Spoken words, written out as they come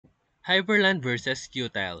Hyperland versus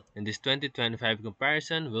Qtile. In this 2025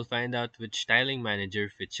 comparison, we'll find out which tiling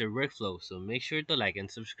manager fits your workflow, so make sure to like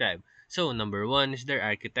and subscribe. So, number 1 is their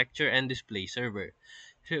architecture and display server.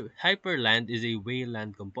 Hyperland is a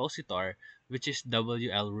Wayland compositor, which is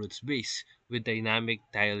WL roots based, with dynamic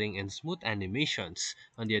tiling and smooth animations.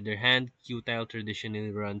 On the other hand, Qtile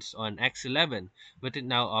traditionally runs on X11, but it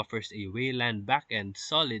now offers a Wayland backend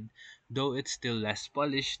solid, though it's still less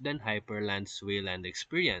polished than Hyperland's Wayland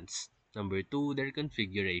experience. Number 2, their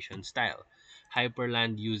configuration style.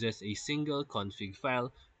 Hyperland uses a single config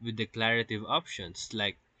file with declarative options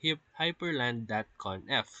like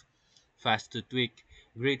hyperland.conf, fast to tweak,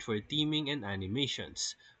 great for theming and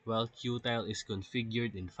animations, while Qtile is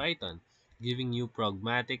configured in Python, giving you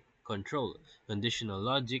pragmatic control, conditional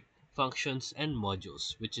logic, functions, and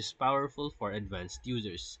modules, which is powerful for advanced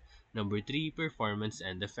users. Number 3, performance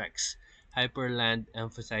and effects. Hyperland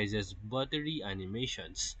emphasizes buttery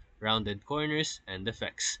animations, rounded corners, and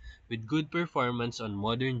effects, with good performance on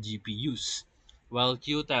modern GPUs, while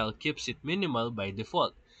Qtile keeps it minimal by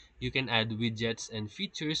default. You can add widgets and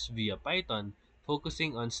features via Python,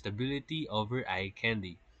 focusing on stability over eye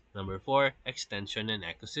candy. Number 4, extension and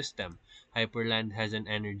ecosystem. Hyperland has an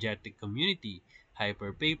energetic community,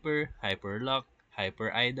 Hyperpaper, Hyperlock,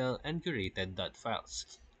 Hyperidle, and curated dot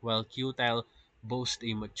files, while Qtile boasts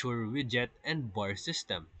a mature widget and bar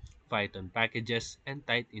system, Python packages, and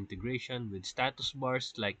tight integration with status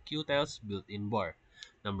bars like Qtile's built-in bar.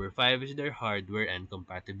 Number 5 is their hardware and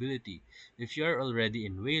compatibility. If you are already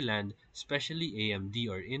in Wayland, especially AMD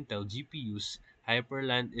or Intel GPUs,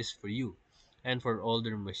 Hyperland is for you. And for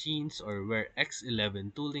older machines or where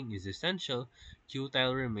X11 tooling is essential,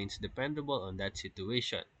 Qtile remains dependable on that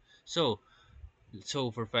situation. So,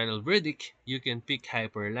 so for final verdict, you can pick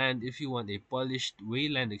Hyperland if you want a polished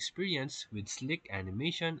Wayland experience with slick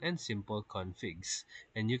animation and simple configs.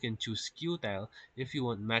 And you can choose Qtile if you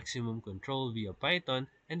want maximum control via Python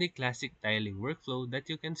and a classic tiling workflow that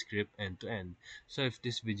you can script end to end. So if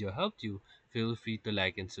this video helped you, feel free to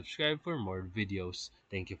like and subscribe for more videos.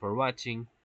 Thank you for watching.